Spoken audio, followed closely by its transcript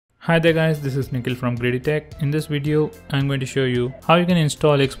Hi there guys, this is Nikhil from GreedyTech. In this video, I'm going to show you how you can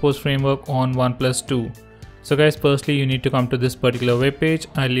install Xposed framework on Oneplus Two. So guys, firstly you need to come to this particular web page.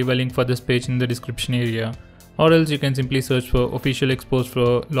 I'll leave a link for this page in the description area. Or else you can simply search for official Xposed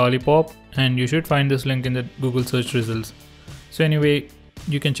for Lollipop and you should find this link in the Google search results. So anyway,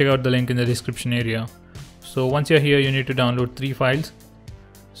 you can check out the link in the description area. So once you're here, you need to download 3 files.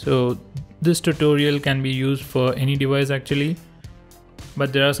 So this tutorial can be used for any device actually,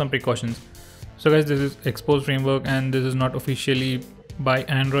 but there are some precautions. So guys, this is Xposed framework and this is not officially by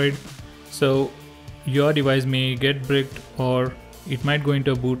Android. So your device may get bricked or it might go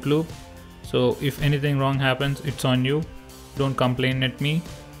into a boot loop. So if anything wrong happens, it's on you. Don't complain at me.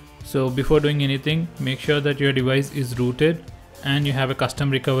 So before doing anything, make sure that your device is rooted and you have a custom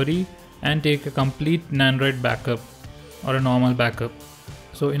recovery and take a complete Android backup or a normal backup.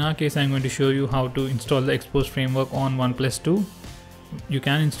 So in our case, I'm going to show you how to install the Xposed framework on Oneplus Two. You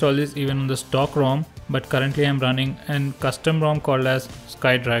can install this even on the stock ROM, but currently I'm running a custom ROM called as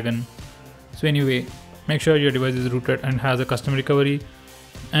Skydragon. So anyway, make sure your device is rooted and has a custom recovery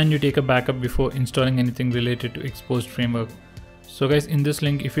and you take a backup before installing anything related to Xposed framework. So guys, in this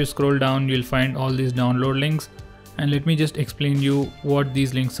link, if you scroll down, you'll find all these download links, and let me just explain you what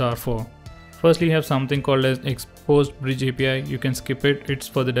these links are for. Firstly, we have something called as Xposed Bridge API. You can skip it, it's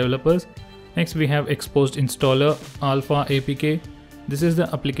for the developers. Next, we have Xposed Installer Alpha APK. This is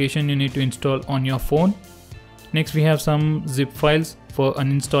the application you need to install on your phone. Next, we have some zip files for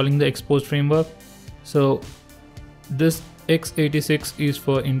uninstalling the Xposed framework. So this x86 is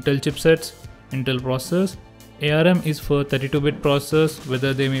for Intel chipsets, Intel processors. ARM is for 32-bit processors,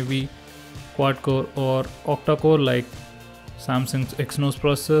 whether they may be quad-core or octa-core like Samsung's Exynos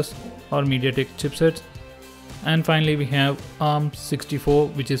processors or MediaTek chipsets. And finally, we have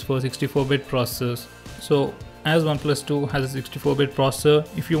ARM64, which is for 64-bit processors. So as Oneplus Two has a 64-bit processor,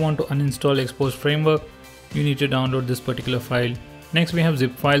 if you want to uninstall Xposed framework, you need to download this particular file. Next, we have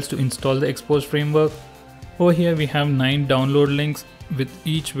zip files to install the Xposed framework. Over here we have 9 download links with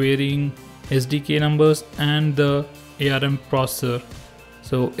each varying SDK numbers and the ARM processor.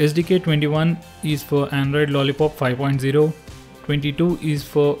 So SDK 21 is for Android Lollipop 5.0, 22 is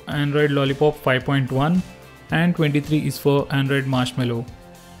for Android Lollipop 5.1 and 23 is for Android Marshmallow.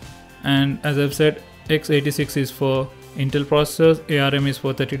 And as I've said, x86 is for Intel processors, ARM is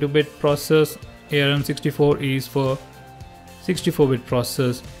for 32-bit processors, ARM64 is for 64-bit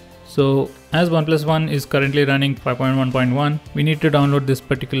processors. So as OnePlus One is currently running 5.1.1, we need to download this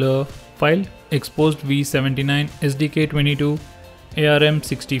particular file, Xposed v79 SDK22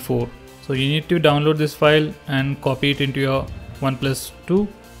 ARM64. So you need to download this file and copy it into your OnePlus 2,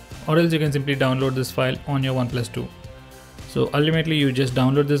 or else you can simply download this file on your OnePlus 2. So ultimately you just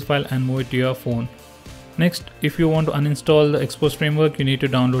download this file and move it to your phone. Next, if you want to uninstall the Xposed framework, you need to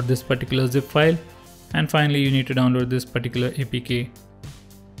download this particular zip file, and finally you need to download this particular APK.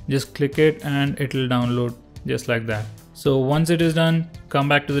 Just click it and it will download just like that. So once it is done, come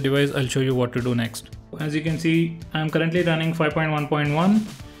back to the device. I'll show you what to do next. As you can see, I'm currently running 5.1.1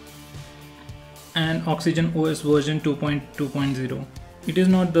 and Oxygen OS version 2.2.0. It is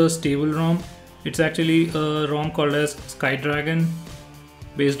not the stable ROM. It's actually a ROM called as Skydragon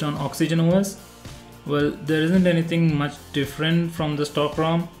based on Oxygen OS. Well, there isn't anything much different from the stock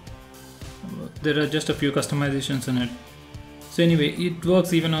ROM. There are just a few customizations in it. So anyway, it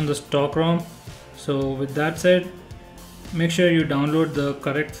works even on the stock ROM. So with that said, make sure you download the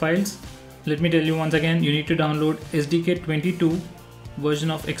correct files. Let me tell you once again, you need to download SDK22 version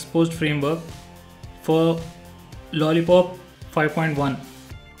of Xposed framework for Lollipop 5.1.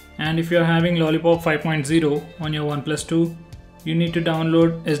 And if you're having Lollipop 5.0 on your OnePlus 2, you need to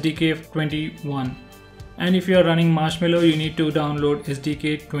download SDK21. And if you're running Marshmallow, you need to download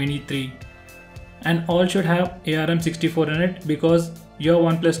SDK23. And all should have ARM64 in it because your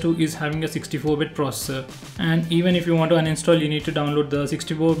OnePlus 2 is having a 64-bit processor. And even if you want to uninstall, you need to download the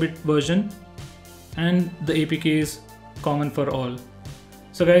 64-bit version, and the APK is common for all.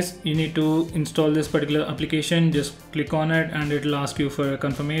 So guys, you need to install this particular application. Just click on it and it will ask you for a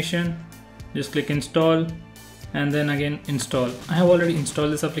confirmation. Just click install and then again install. I have already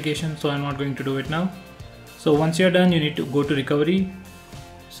installed this application, so I'm not going to do it now. So once you're done, you need to go to recovery.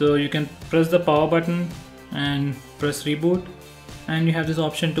 So you can press the power button and press reboot, and you have this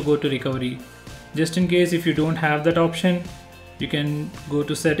option to go to recovery. Just in case if you don't have that option, you can go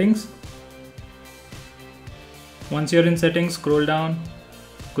to settings. Once you're in settings, scroll down,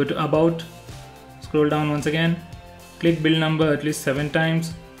 go to about, scroll down once again, click build number at least 7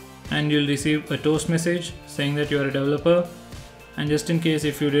 times, and you'll receive a toast message saying that you are a developer. And just in case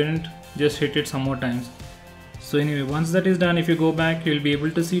if you didn't, just hit it some more times. So anyway, once that is done, if you go back, you'll be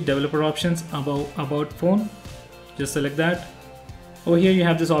able to see developer options about phone. Just select that. Over here you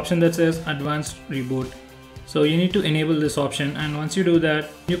have this option that says advanced reboot. So you need to enable this option, and once you do that,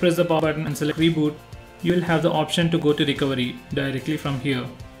 you press the power button and select reboot. You will have the option to go to recovery directly from here.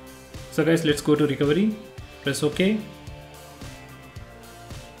 So guys, let's go to recovery. Press OK.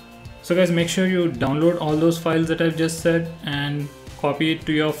 So guys, make sure you download all those files that I've just said and copy it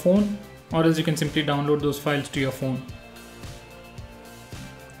to your phone, or else you can simply download those files to your phone.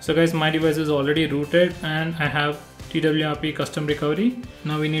 So guys, my device is already rooted and I have TWRP custom recovery.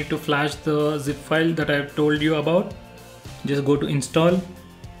 Now we need to flash the zip file that I've told you about. Just go to install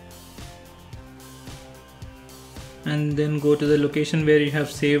and then go to the location where you have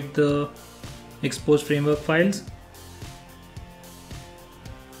saved the Xposed framework files.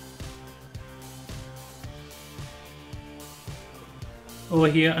 Over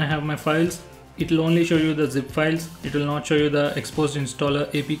here I have my files. It will only show you the zip files. It will not show you the Xposed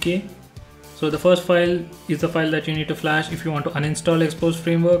installer APK. So the first file is the file that you need to flash if you want to uninstall Xposed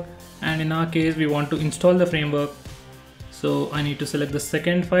framework, and in our case we want to install the framework. So I need to select the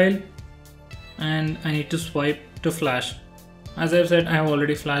second file and I need to swipe to flash. As I've said, I have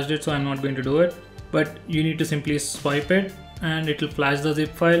already flashed it, so I'm not going to do it, but you need to simply swipe it and it will flash the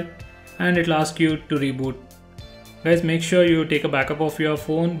zip file and it will ask you to reboot. Guys, make sure you take a backup of your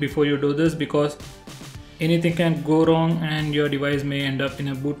phone before you do this, because anything can go wrong and your device may end up in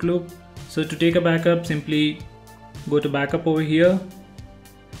a boot loop. So to take a backup, simply go to backup over here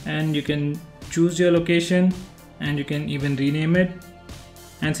and you can choose your location and you can even rename it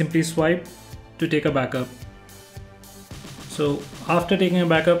and simply swipe to take a backup. So after taking a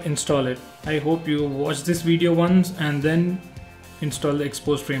backup, install it. I hope you watch this video once and then install the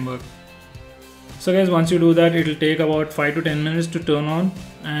Xposed framework. So guys, once you do that, it will take about 5 to 10 minutes to turn on,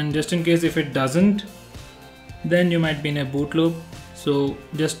 and just in case if it doesn't, then you might be in a boot loop. So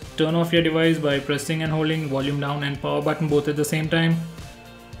just turn off your device by pressing and holding volume down and power button both at the same time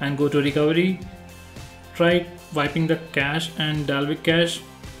and go to recovery. Try wiping the cache and Dalvik cache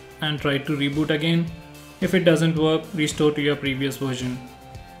and try to reboot again. If it doesn't work, restore to your previous version.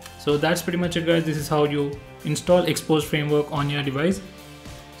 So that's pretty much it guys. This is how you install Xposed framework on your device.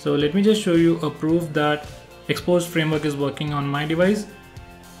 So let me just show you a proof that Xposed framework is working on my device.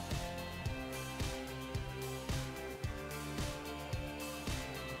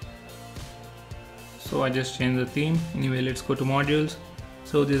 So I just changed the theme. Anyway, let's go to modules.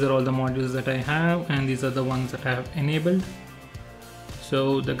 So these are all the modules that I have, and these are the ones that I have enabled.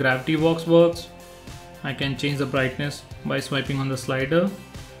 So the gravity box works. I can change the brightness by swiping on the slider,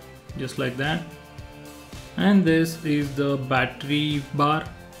 just like that. And this is the battery bar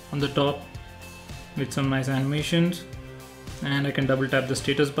on the top with some nice animations, and I can double tap the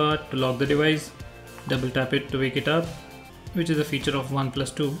status bar to lock the device, double tap it to wake it up, which is a feature of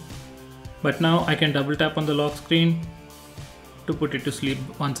Oneplus Two. But now I can double tap on the lock screen to put it to sleep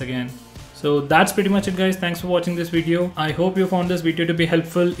once again. So that's pretty much it guys. Thanks for watching this video. I hope you found this video to be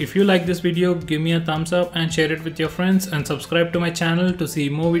helpful. If you like this video, give me a thumbs up and share it with your friends, and subscribe to my channel to see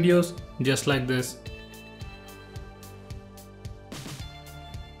more videos just like this.